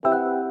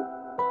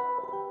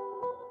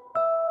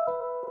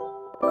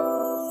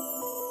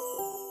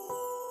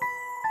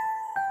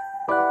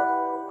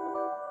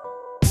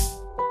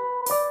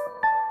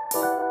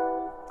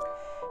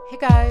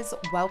guys,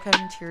 welcome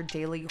to your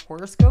daily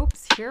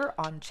horoscopes here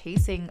on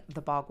Chasing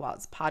the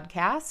Bagwas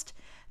podcast.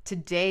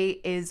 Today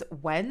is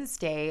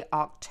Wednesday,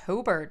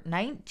 October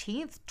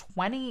 19th,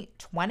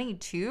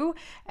 2022,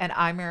 and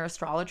I'm your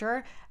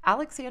astrologer,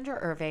 Alexandra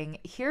Irving,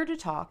 here to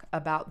talk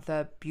about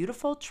the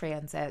beautiful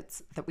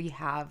transits that we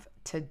have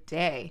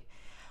today.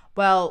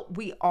 Well,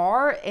 we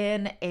are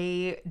in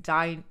a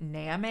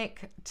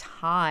dynamic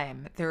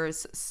time.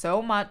 There's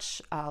so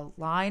much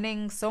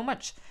lining, so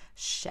much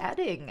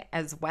shedding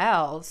as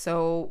well.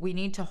 So we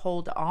need to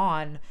hold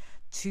on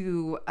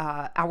to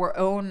our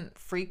own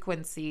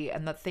frequency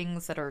and the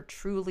things that are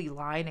truly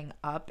lining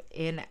up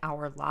in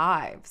our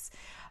lives.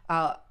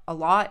 A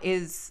lot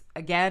is,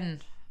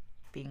 again,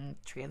 being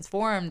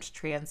transformed,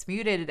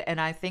 transmuted, and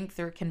I think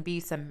there can be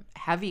some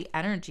heavy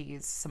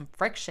energies, some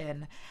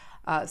friction,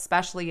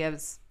 especially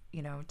as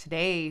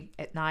today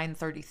at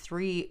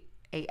 9:33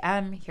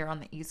 a.m. here on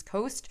the East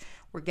Coast,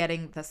 we're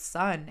getting the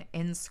sun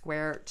in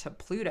square to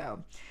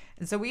Pluto.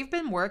 And so we've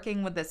been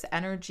working with this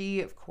energy.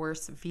 Of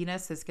course,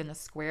 Venus is going to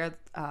square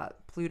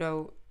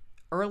Pluto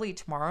early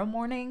tomorrow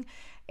morning.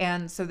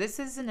 And so this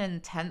is an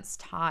intense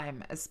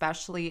time,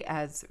 especially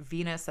as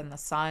Venus and the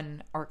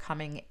sun are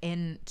coming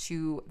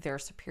into their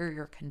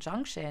superior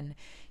conjunction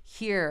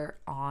here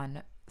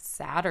on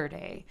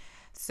Saturday.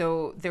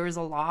 So there's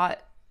a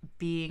lot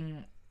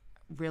being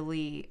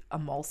really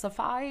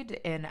emulsified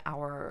in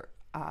our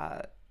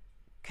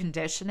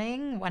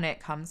conditioning when it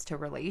comes to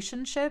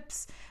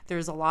relationships.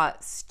 There's a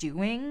lot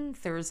stewing.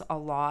 There's a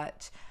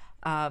lot,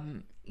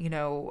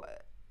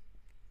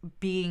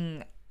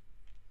 being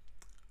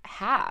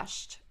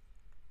hashed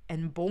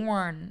and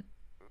born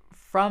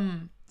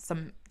from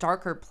some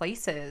darker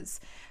places.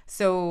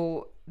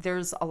 So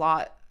there's a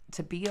lot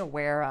to be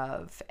aware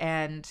of.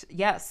 And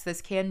yes, this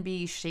can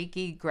be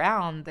shaky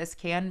ground. This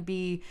can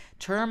be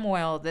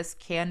turmoil. This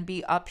can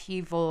be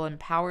upheaval and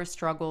power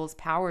struggles,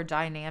 power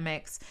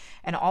dynamics.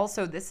 And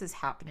also this is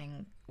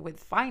happening with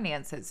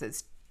finances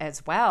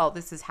as well.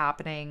 This is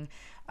happening,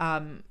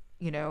 on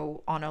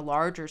a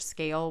larger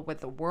scale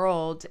with the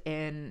world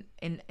in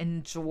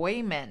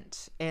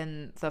enjoyment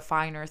in the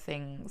finer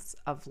things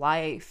of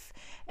life.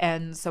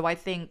 And so I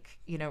think,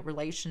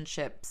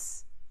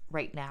 relationships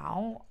right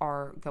now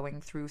are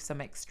going through some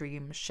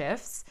extreme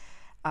shifts.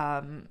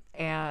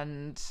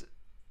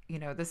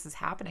 This is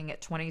happening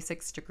at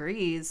 26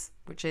 degrees,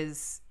 which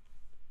is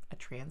a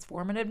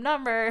transformative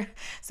number.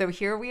 So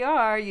here we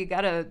are. You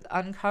got to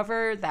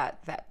uncover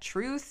that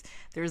truth.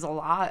 There's a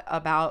lot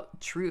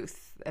about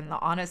truth and the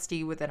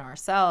honesty within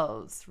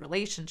ourselves,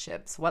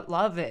 relationships, what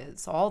love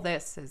is. All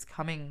this is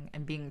coming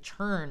and being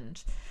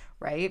churned,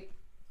 right?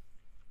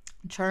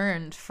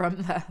 Churned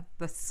from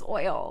the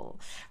soil,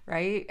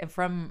 right? And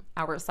from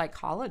our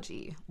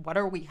psychology. What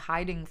are we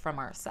hiding from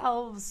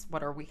ourselves?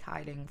 What are we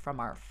hiding from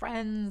our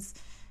friends?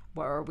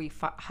 What are we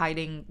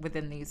hiding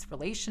within these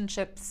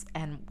relationships?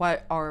 And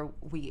what are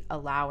we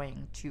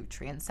allowing to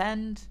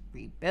transcend,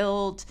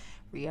 rebuild,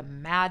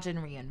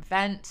 reimagine,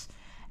 reinvent?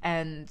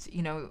 And,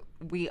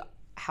 we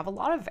have a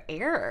lot of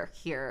air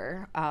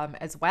here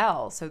as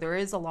well. So there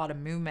is a lot of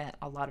movement,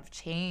 a lot of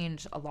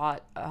change, a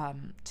lot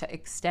to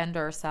extend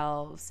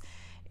ourselves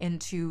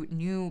into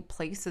new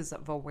places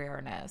of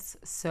awareness.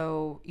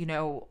 So,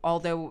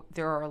 although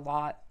there are a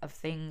lot of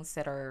things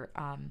that are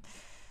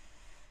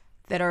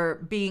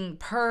being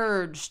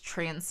purged,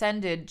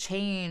 transcended,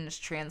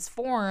 changed,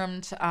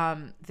 transformed,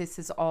 this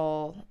is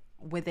all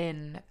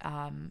within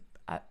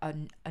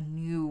a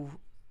new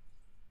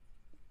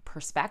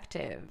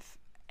perspective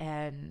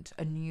and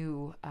a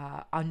new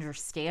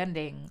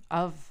understanding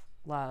of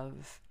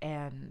love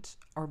and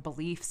our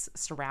beliefs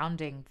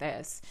surrounding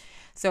this.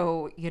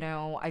 So,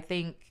 I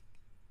think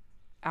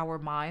our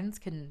minds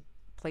can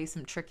play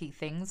some tricky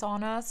things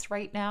on us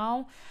right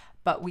now,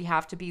 but we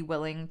have to be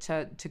willing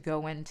to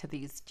go into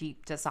these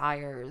deep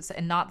desires,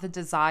 and not the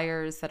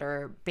desires that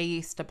are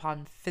based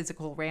upon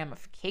physical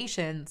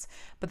ramifications,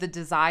 but the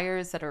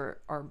desires that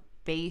are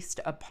based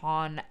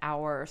upon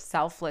our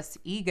selfless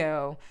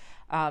ego,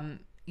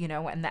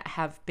 and that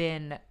have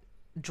been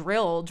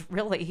drilled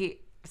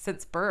really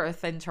since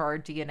birth into our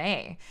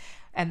DNA.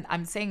 And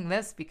I'm saying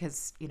this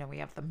because, we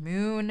have the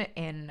moon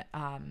in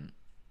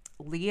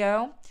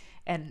Leo,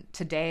 and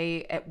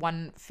today at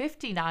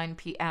 1:59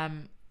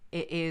 p.m.,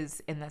 it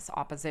is in this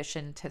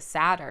opposition to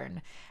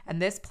Saturn.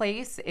 And this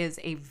place is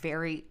a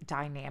very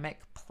dynamic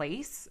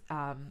place.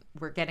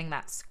 We're getting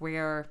that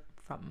square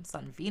from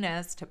Sun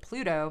Venus to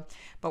Pluto,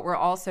 but we're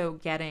also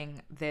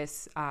getting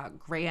this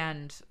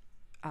grand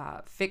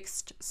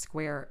fixed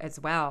square as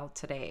well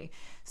today.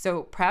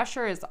 So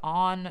pressure is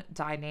on,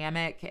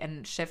 dynamic,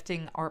 and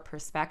shifting our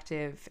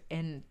perspective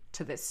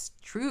into this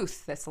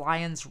truth, this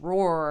lion's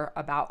roar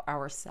about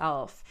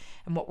ourselves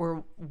and what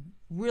we're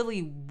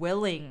really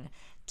willing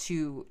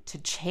to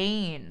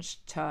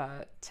change,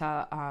 to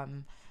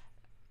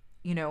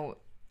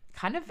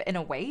kind of in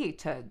a way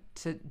to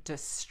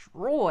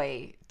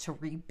destroy, to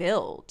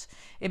rebuild.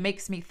 It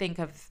makes me think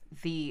of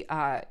the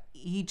I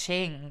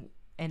Ching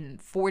in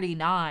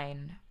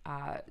 49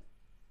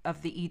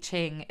 of the I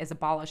Ching is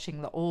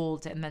abolishing the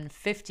old, and then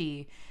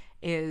 50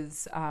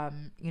 is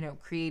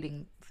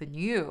creating the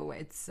new.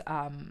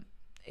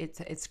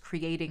 It's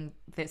creating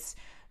this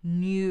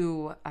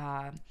new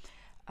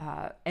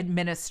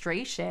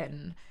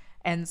administration.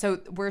 And so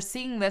we're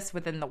seeing this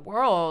within the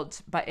world,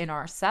 but in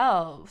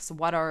ourselves,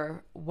 what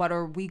are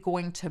we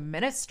going to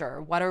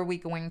minister? What are we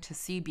going to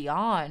see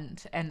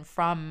beyond and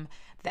from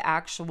the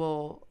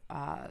actual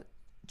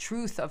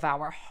truth of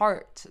our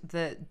heart,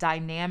 the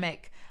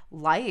dynamic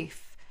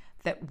life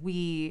that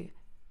we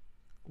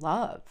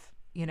love,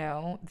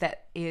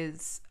 that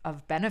is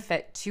of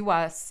benefit to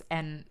us,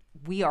 and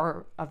we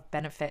are of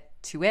benefit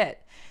to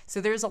it. So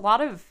there's a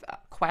lot of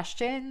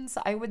questions,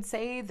 I would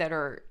say, that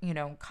are,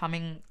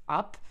 coming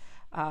up.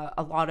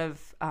 A lot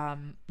of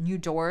new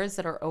doors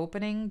that are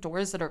opening,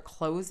 doors that are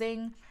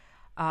closing,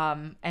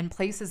 and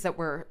places that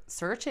we're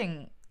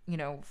searching,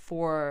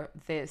 for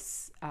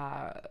this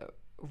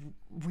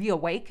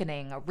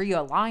reawakening, a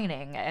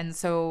realigning. And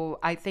so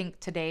I think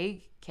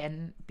today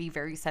can be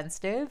very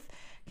sensitive,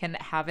 can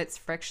have its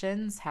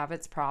frictions, have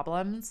its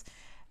problems,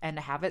 and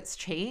have its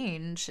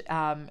change.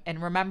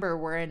 And remember,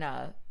 we're in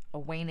a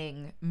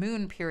waning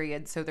moon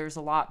period, so there's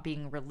a lot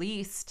being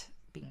released,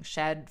 being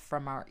shed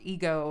from our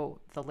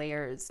ego, the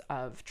layers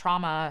of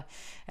trauma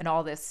and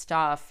all this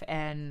stuff.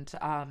 And,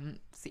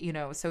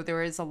 so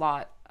there is a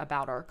lot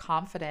about our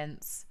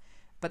confidence,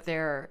 but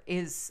there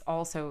is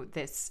also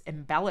this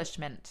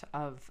embellishment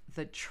of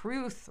the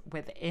truth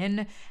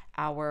within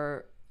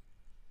our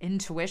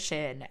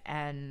intuition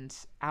and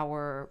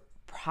our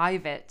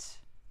private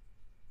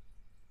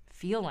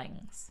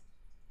feelings.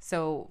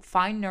 So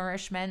find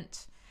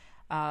nourishment,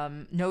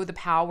 know the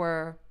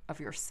power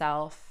of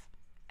yourself,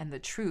 and the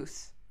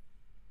truth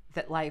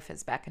that life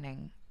is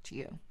beckoning to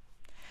you.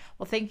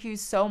 Well, thank you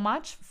so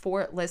much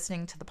for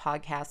listening to the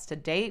podcast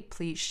today.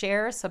 Please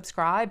share,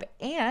 subscribe,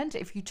 and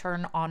if you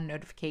turn on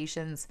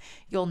notifications,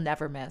 you'll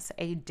never miss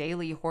a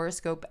daily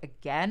horoscope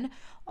again.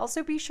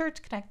 Also, be sure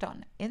to connect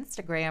on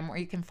Instagram, where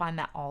you can find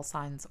that All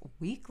Signs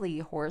weekly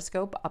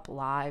horoscope up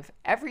live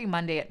every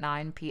Monday at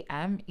 9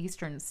 p.m.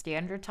 Eastern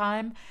Standard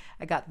Time.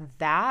 I got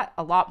that,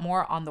 a lot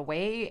more on the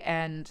way.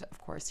 And of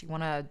course, you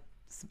want to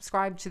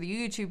subscribe to the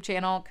YouTube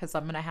channel, because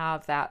I'm going to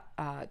have that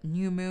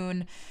new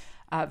moon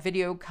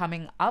video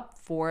coming up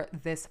for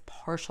this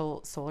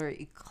partial solar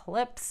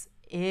eclipse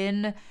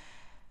in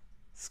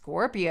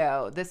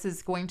Scorpio. This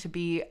is going to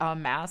be a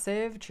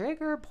massive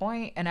trigger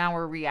point in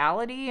our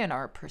reality and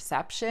our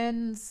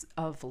perceptions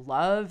of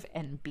love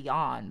and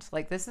beyond.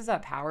 Like, this is a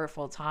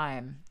powerful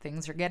time.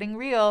 Things are getting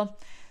real.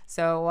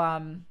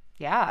 So,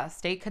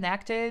 stay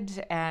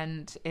connected.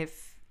 And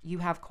if you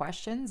have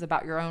questions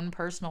about your own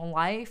personal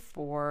life,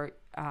 or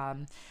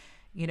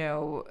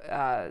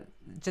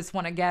just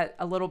want to get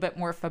a little bit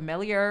more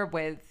familiar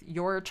with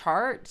your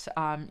chart,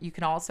 you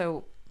can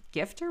also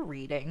gift a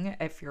reading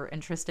if you're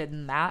interested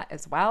in that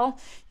as well.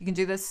 You can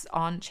do this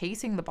on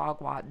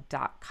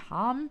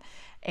chasingthebhagwad.com,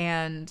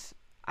 and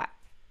I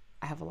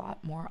have a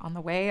lot more on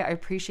the way. I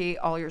appreciate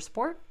all your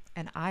support,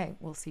 and I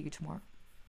will see you tomorrow.